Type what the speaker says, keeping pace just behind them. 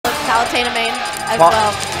Palutena main as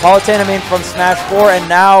well. Palutena main from Smash 4, and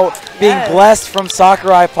now being blessed from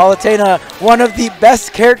Sakurai. Palutena, one of the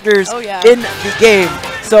best characters in the game.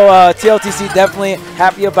 So TLTC definitely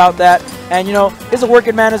happy about that. And, you know, he's a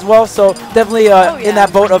working man as well, so definitely in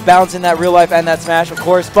that boat of balancing that real life and that Smash, of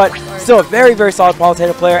course. But still a very, very solid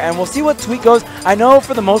Palutena player, and we'll see what Tweek goes. I know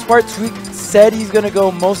for the most part, Tweek said he's going to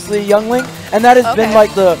go mostly Youngling, and that has been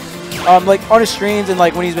like the, like on his streams and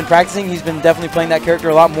like when he's been practicing, he's been definitely playing that character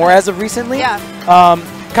a lot more as of recently.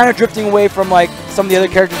 Kind of drifting away from like some of the other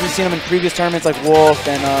characters we've seen him in previous tournaments, like Wolf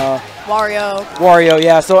and Wario,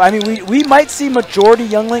 yeah. So I mean, we might see majority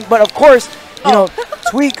Youngling, but of course, you know,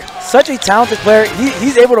 Tweek, such a talented player,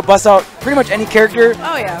 he's able to bust out pretty much any character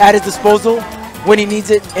at his disposal when he needs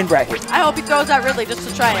it in bracket. I hope he throws out Ridley just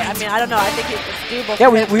to try it. I mean, I don't know. I think it's doable. Yeah,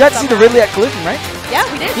 we got to see the Ridley at Collision, right? Yeah,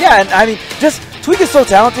 we did. Yeah, and I mean, just Tweek is so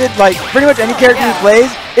talented. Like pretty much any character he plays,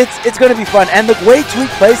 it's going to be fun. And the way Tweek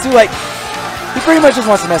plays too, like he pretty much just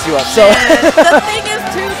wants to mess you up. So the thing is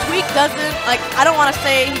too, Tweek doesn't like. I don't want to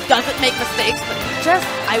say he doesn't make mistakes, but just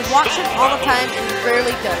I watch him all the time and he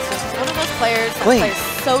rarely does. So he's one of those players that plays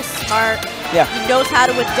so smart. Yeah. He knows how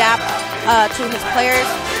to adapt to his players,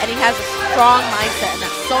 and he has a strong mindset, and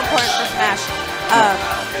that's so important for Smash.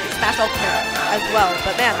 Smash Ultimate as well.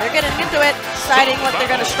 But man, they're getting into it, deciding what they're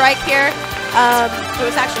going to strike here. It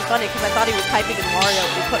was actually funny because I thought he was typing in Mario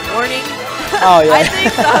and he put warning. Oh yeah. I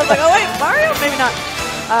think so. I was like, oh wait, Mario? Maybe not.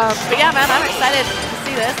 But yeah, man, I'm excited to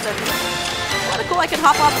see this, and kind of cool. I can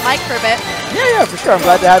hop on the mic for a bit. Yeah, for sure. I'm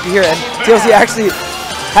glad to have you here. And TLC actually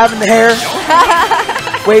having the hair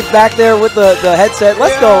wave back there with the headset.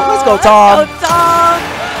 Let's go, Tom. Let's go, Tom.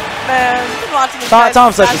 Man, been watching this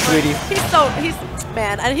Tom's such a sweetie. He's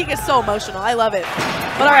man, and he gets so emotional. I love it.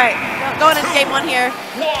 But all right, going into game one here.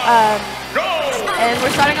 And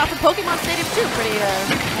we're starting off with Pokemon Stadium 2. Pretty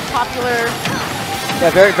popular.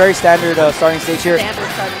 Yeah, very standard starting stage here. Standard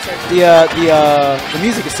starting stage. The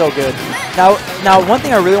music is so good. Now one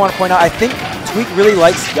thing I really want to point out, I think Tweek really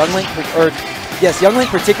likes Youngling, Youngling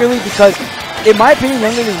particularly because, in my opinion,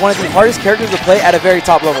 Youngling is one of the hardest characters to play at a very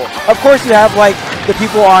top level. Of course, you have like the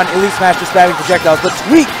people on Elite Smash just spamming projectiles, but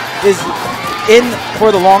Tweek is in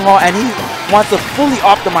for the long haul, and he wants to fully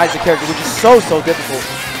optimize the character, which is so difficult.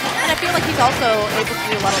 And I feel like he's also able to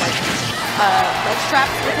do a lot of like ledge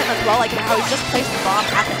traps with him as well, like how he just placed the bomb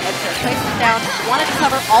at the edge there, placed it down, wanted to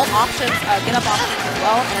cover all options, get up options as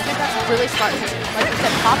well, and I think that's really smart because, like you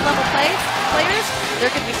said, top level players,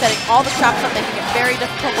 they're going to be setting all the traps up, they can get very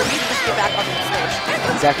difficult for you to just get back on the stage.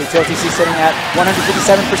 Exactly, TLTC sitting at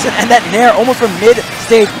 157%, and that Nair almost from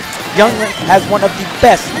mid-stage. Youngling has one of the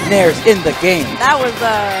best Nairs in the game. That was,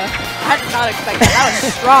 I did not expect that. That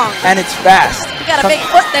was strong. And it's fast. You got a big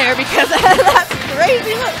foot there because that's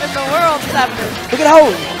crazy. What in the world is happening? Look at how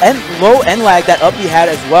low end lag that up B had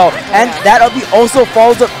as well. And that up B also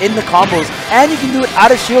follows up in the combos. And you can do it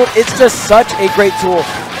out of shield. It's just such a great tool.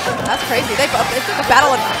 That's crazy. It's like a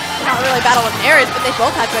battle of, not really a battle of Nairs, but they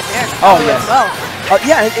both had good Nairs. Oh, yes. As well.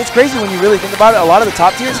 Yeah, it's crazy when you really think about it. A lot of the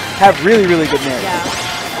top tiers have really good Nairs.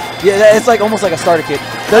 Yeah, it's like almost like a starter kit.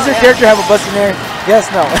 Does your character have a busted Nair? Yes,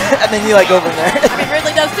 no. And then you like go from there. I mean,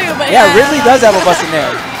 Ridley does too, but yeah, Ridley does have a busted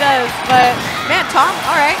Nair. He does, but man, Tom,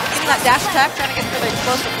 all right, getting that dash attack, trying to get for the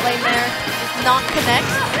explosive flame there, does not connect.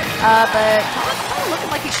 But Tom's kind of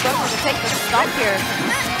looking like he's struggling to take the stomp here.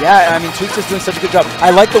 Yeah, I mean, Tweek's just doing such a good job.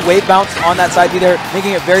 I like the wave bounce on that side B there,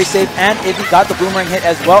 making it very safe, and if he got the boomerang hit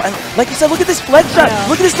as well. And like you said, look at this ledge trap.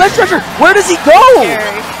 Look at this ledge treasure. Where does he go?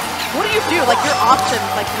 Scary. What do you do? Like your options,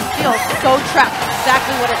 like you feel so trapped.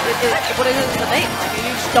 Exactly what it is in the name. Like,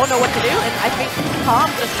 you just don't know what to do. And I think Tom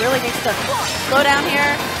just really needs to slow down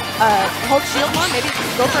here, hold shield more, maybe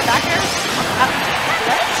go for a back air.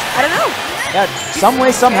 I don't know. Yeah, some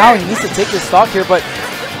way, somehow he needs to take this stock here, but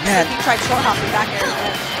man. He tried short hopping back air.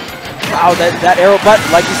 Wow, that arrow, but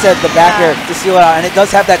like you said, the back air to seal it out, and it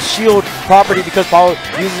does have that shield property because Paulo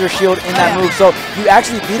uses her shield in that move, so you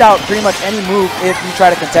actually beat out pretty much any move if you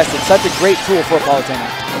try to contest it. Such a great tool for Palutena.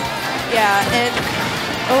 Yeah, and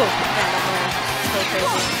oh man, so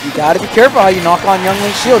crazy. You gotta be careful how you knock on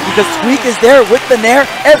Youngling's shield because Tweek is there with the Nair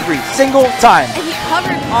every single time. And he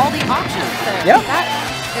covered all the options there. Yeah.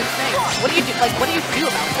 That's insane. What do you do? Like, what do you do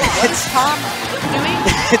about it? What is Tom doing?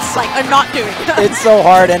 It's like not doing. It's so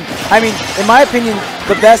hard, and I mean, in my opinion,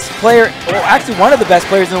 the best player, well, actually one of the best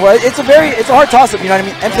players in the world. It's a hard toss-up. You know what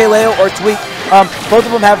I mean? MKLeo or Tweek. Both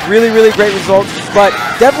of them have really great results, but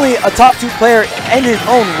definitely a top 2 player in his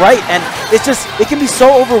own right. And it's just, it can be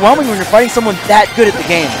so overwhelming when you're fighting someone that good at the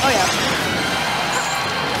game. Oh yeah.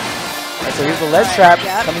 And so here's the ledge trap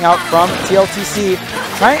coming out from TLTC.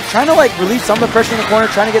 Trying to like relieve some of the pressure in the corner,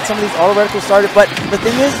 trying to get some of these auto reticles started. But the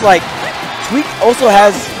thing is, like, Tweek also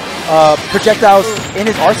has projectiles in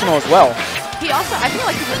his arsenal as well. He also, I feel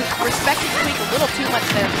like he was respecting Tweek a little too much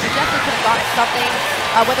there. He definitely could have gotten something,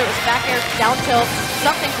 whether it was back air, down tilt,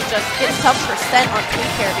 something to just get some percent on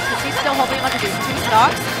Tweek here, because he's still holding on to these 2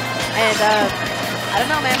 stocks. And I don't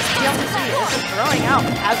know, man. TLTC isn't throwing out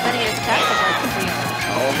as many as Cat would like to see.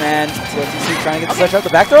 Oh man, TLTC trying to get the switch out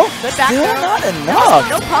the back throw. Good back Still throw. not enough.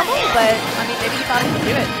 No pummel, but I mean, maybe he thought he could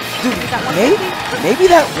do it. Dude, maybe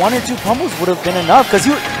that 1 or 2 pummels would have been enough, because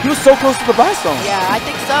he was so close to the blast zone. Yeah, I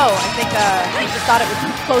think so. I think he just thought it would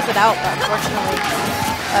close it out, but unfortunately,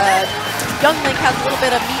 Young Link has a little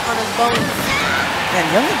bit of meat on his bones. Man,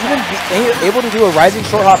 Young Link even able to do a rising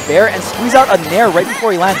short hop there and squeeze out a nair right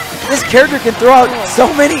before he lands. This character can throw out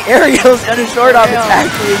so many aerials on his short hop. It's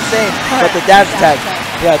actually insane. But the dash attack.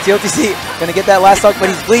 Yeah, TLTC gonna get that last stock, but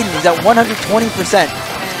he's bleeding. He's at 120%.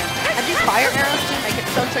 And these fire arrows too make it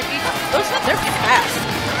so tricky. They're fast.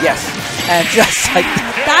 Yes, and just like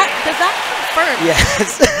that. Does that confirm?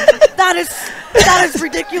 Yes. that is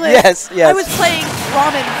ridiculous. Yes. I was playing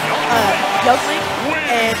Ramen Young Link,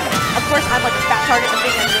 and of course I'm like a fat target and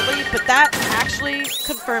being really, but that actually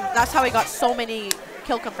confirmed. That's how he got so many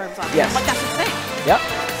kill confirms on him. Yes. Like, that's insane. Yep.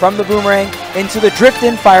 From the boomerang into the drift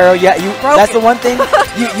in fire arrow. Yeah, that's the one thing.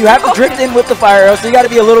 You have to drift in with the fire arrow, so you got to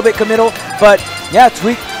be a little bit committal. But yeah,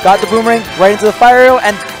 Tweek got the boomerang right into the fire arrow,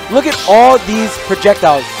 and look at all these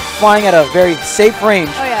projectiles flying at a very safe range.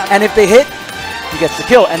 Oh, yeah. And if they hit, he gets the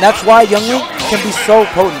kill. And that's why Young Link can be so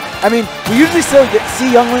potent. I mean, we usually still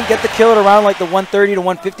see Young Link get the kill at around like the 130 to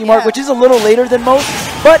 150 mark, which is a little later than most.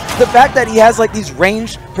 But the fact that he has like these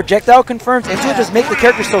ranged projectile confirms into it just make the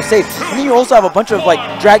character so safe. And then you also have a bunch of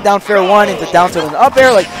like drag down fair 1 into down tilt and up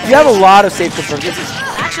air. Like, you have a lot of safe confirms.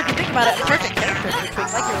 Actually, if you think about it, perfect character for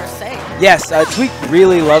Tweek, like you were saying. Yes, Tweek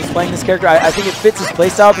really loves playing this character. I think it fits his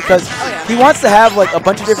playstyle because he wants to have like a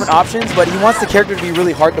bunch of different options, but he wants the character to be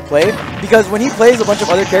really hard to play, because when he plays a bunch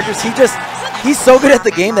of other characters, he's so good at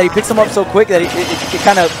the game that he picks them up so quick that it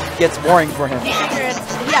kind of gets boring for him. He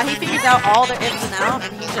figures out all the ins and outs,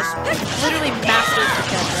 and he just literally masters the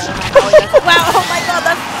character. I don't know how he does it. Wow, oh my god,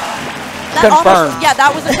 that confirmed. Almost,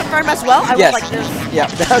 that was a confirm as well. I was like this. Yeah,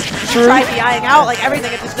 that's true. Tried the eyeing out, like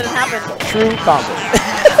everything, it just didn't happen. True combo.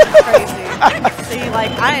 Crazy. See, like,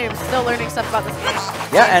 I am still learning stuff about this game.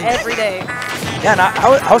 Yeah, and every day. Yeah, and I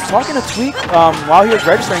was talking to Tweek while he was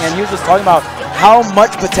registering, and he was just talking about how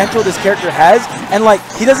much potential this character has, and like,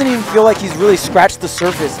 he doesn't even feel like he's really scratched the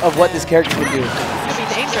surface of what this character can do. It's gonna be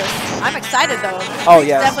dangerous. I'm excited though. Oh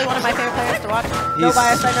yeah. He's definitely one of my favorite players to watch. No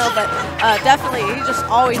bias, I know, but definitely he just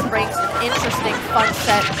always brings an interesting, fun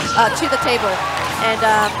set to the table. And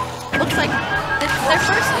looks like their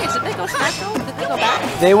first stage, did they go Smash Roll? Did they go back?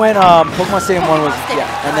 They went Pokemon Stadium 1 was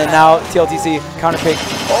and then now TLTC counter pick.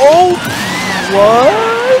 Oh,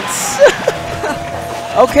 what?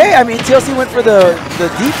 Okay, I mean TLC went for the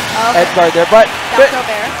deep edge guard there, but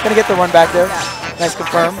gonna get the run back there. Nice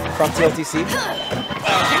confirm from TLTC. He's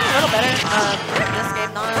a little better in this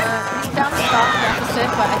game. He's down to stock deficit,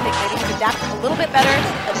 but I think maybe he can adapt a little bit better.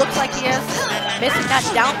 It looks like he is. Missing that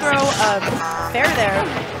down throw fair there.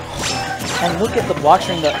 And look at the block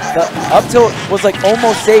string. The up tilt was like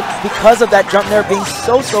almost safe because of that jump there being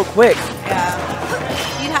so quick. Yeah.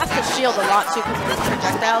 He has to shield a lot too because of his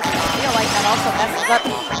projectiles. I feel like that also messes up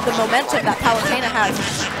the momentum that Palutena has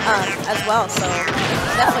as well. So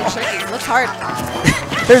it's definitely tricky. It looks hard.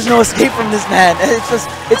 There's no escape from this man.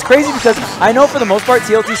 It's crazy because I know for the most part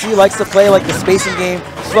TLTC likes to play like the spacing game,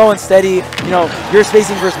 slow and steady, you know, your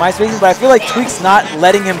spacing versus my spacing, but I feel like Tweek's not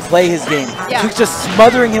letting him play his game. Yeah. Tweek's just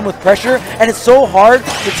smothering him with pressure, and it's so hard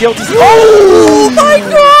for TLTC. Oh my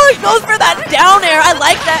god! Goes for that down air. I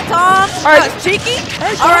like that, Tom. All right. That was cheeky.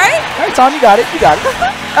 All right, Tom, you got it. That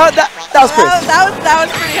was crazy. That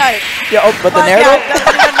was pretty hype. Yeah, but the nair though? It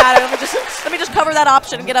doesn't even matter. Let me just cover that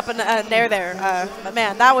option and get up in nair there. But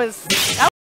man, that was